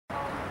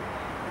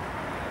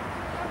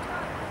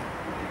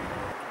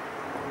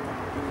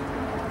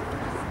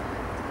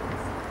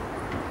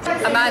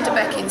Amanda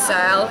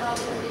Beckinsale,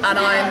 and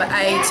I'm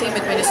a team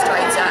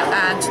administrator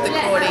and the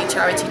Crawley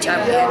charity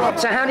champion.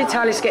 So how did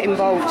Thales get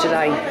involved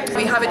today?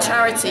 We have a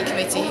charity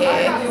committee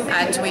here,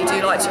 and we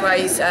do like to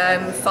raise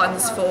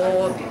funds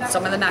for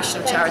some of the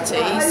national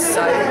charities.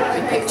 So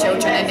we pick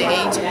Children in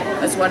Need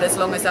as well as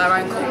long as our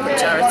own corporate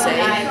charity,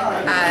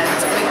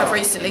 and we have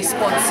recently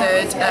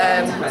sponsored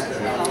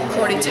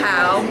Crawley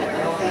Town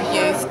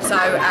youth.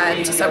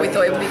 So we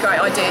thought it would be a great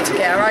idea to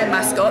get our own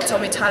mascot,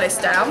 Tommy Thales,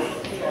 down.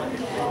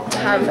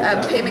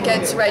 Have him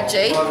against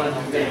Reggie,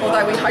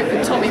 although we hope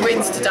that Tommy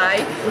wins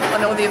today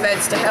on all the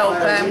events to help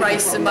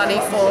raise some money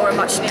for a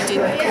much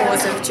needed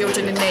cause of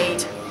children in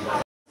need.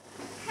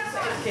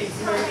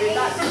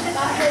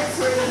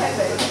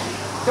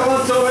 Come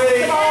on,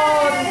 Tommy! Come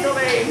on,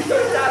 Tommy!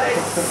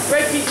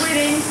 Reggie's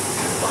winning!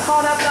 I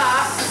can't have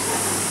that!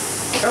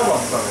 Come on,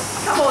 Tommy!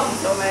 Come on,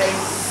 Tommy!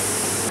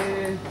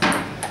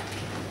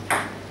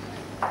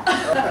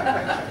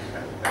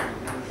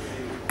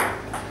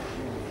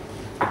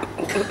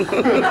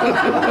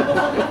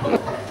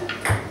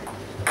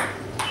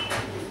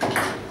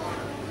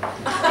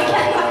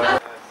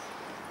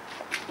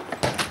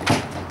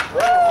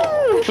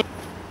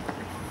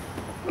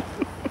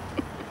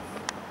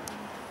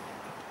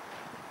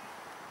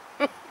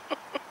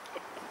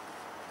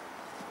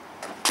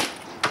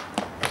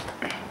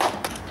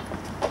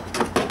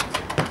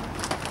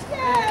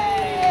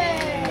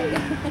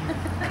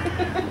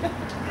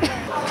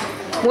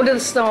 What do the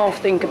staff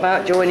think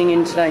about joining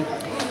in today?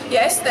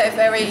 Yes, they're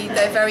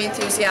very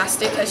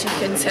enthusiastic, as you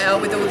can tell,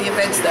 with all the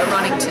events that are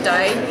running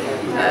today.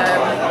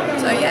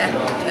 So yeah.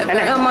 And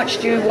how much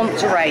do you want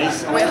to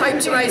raise? We hope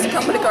to raise a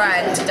couple of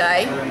grand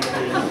today.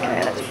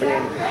 Okay, that's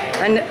brilliant.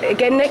 And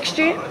again next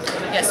year?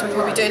 Yes, we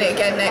will be doing it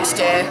again next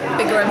year,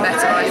 bigger and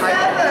better, I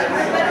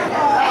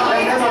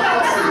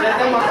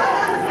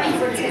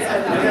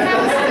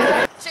hope.